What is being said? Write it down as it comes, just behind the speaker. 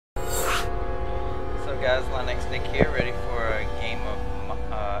So guys, Linexnick here, ready for a game of,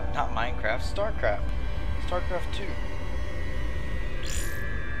 not Minecraft, Starcraft. Starcraft 2.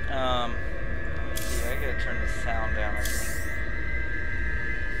 Let's see, I gotta turn the sound down, I think.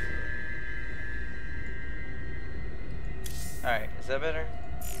 Alright, is that better?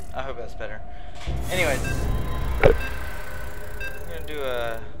 I hope that's better. Anyways, I'm gonna do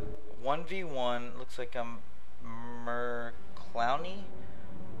a 1v1, looks like I'm Clowny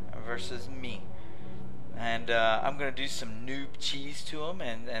versus me. And I'm going to do some noob cheese to him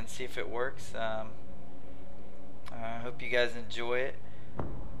and see if it works. I hope you guys enjoy it.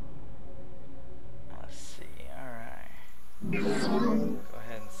 Let's see. Alright. Go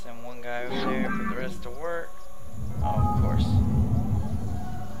ahead and send one guy over there for the rest to work. Oh, of course.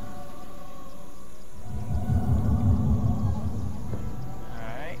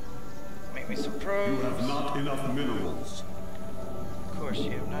 Alright. Make me some pros. You have not enough minerals. Of course,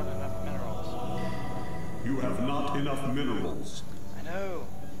 you have not enough minerals. You have not enough minerals. I know.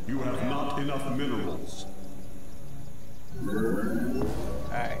 You have not enough minerals.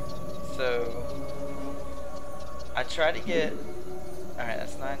 Alright, so I try to get, alright,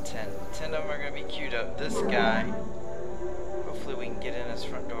 that's 9, 10. 10 of them are going to be queued up. This guy, hopefully we can get in his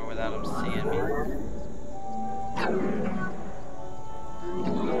front door without him seeing me.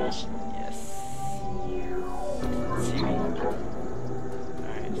 Yes. Let's see me.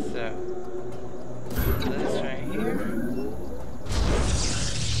 Alright, so this right here.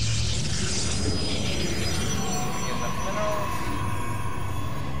 Get enough minerals.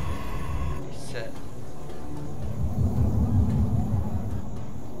 Reset.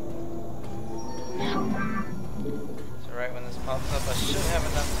 So right when this pops up, I should have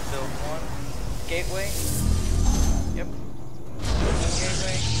enough to build one gateway. Yep. One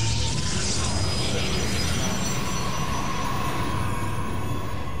gateway.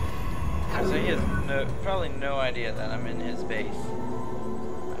 So he has probably no idea that I'm in his base.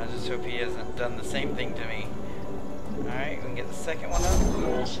 I just hope he hasn't done the same thing to me. Alright, we can get the second one up.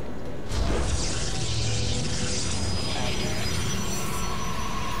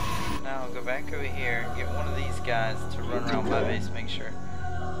 Now I'll go back over here and get one of these guys to run around my base, make sure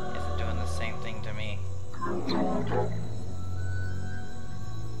he isn't doing the same thing to me.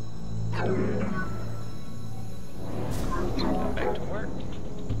 Go back to work.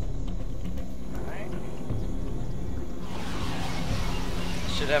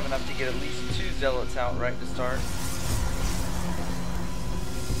 Should have enough to get at least 2 zealots out right to start.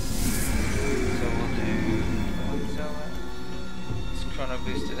 So we'll do 1 zealot. Let's chrono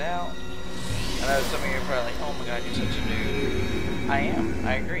boost it out. I know some of you are probably like, oh my god, you're such a noob. I am,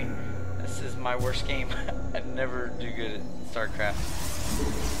 I agree. This is my worst game. I never do good at Starcraft.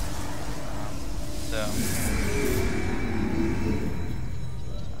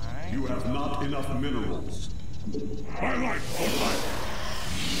 Alright. You have not enough minerals. I like all life.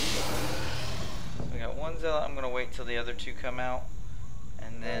 We got 1 zealot. I'm gonna wait till the other 2 come out,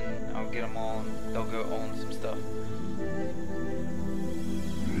 and then I'll get them all, and they'll go own some stuff.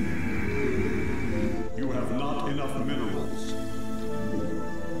 You have not enough minerals.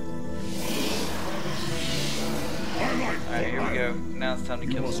 Alright, here we go. Now it's time to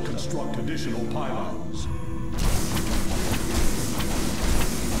kill some stuff. You must construct additional pylons.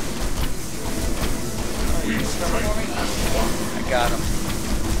 Oh, you coming for me? I got him.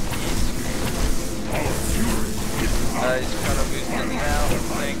 He's trying to boost it now.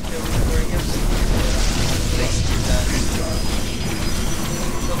 Hopefully kill him before he gets it. He's done.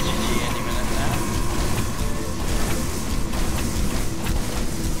 Kill GG any minute now.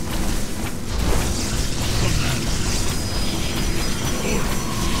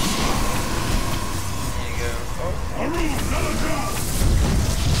 There you go. Oh.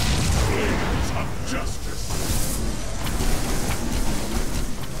 Wings of justice.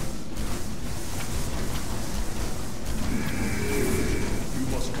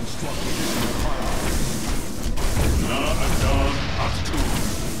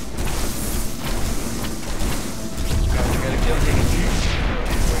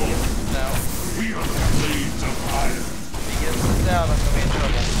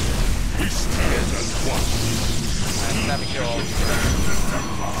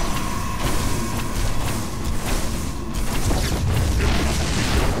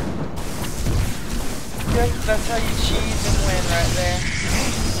 That's how you cheese and win right there.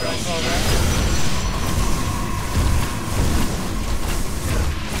 That's what I call that.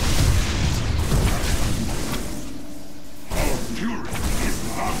 Our fury is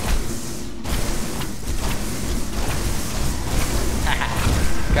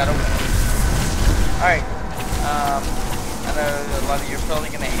Gotta win. Alright. I know a lot of you are probably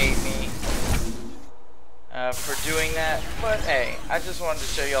gonna hate me for doing that. But hey, I just wanted to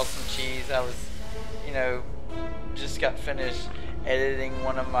show y'all some cheese. I was, you know, just got finished editing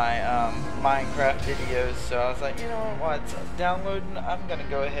one of my Minecraft videos, so I was like, you know what, downloading, I'm gonna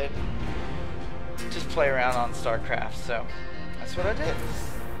go ahead and just play around on Starcraft. So that's what I did.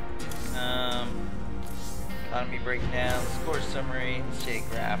 Economy breakdown, score summary, state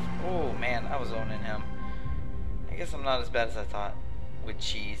graph. Oh man, I was owning him. I guess I'm not as bad as I thought with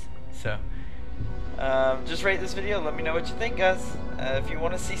cheese. So just rate this video, let me know what you think, guys. If you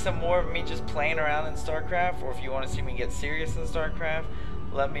want to see some more of me just playing around in Starcraft, or if you want to see me get serious in Starcraft,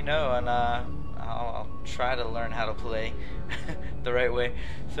 let me know, and I'll try to learn how to play the right way.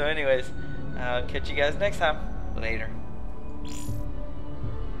 So anyways, catch you guys next time. Later.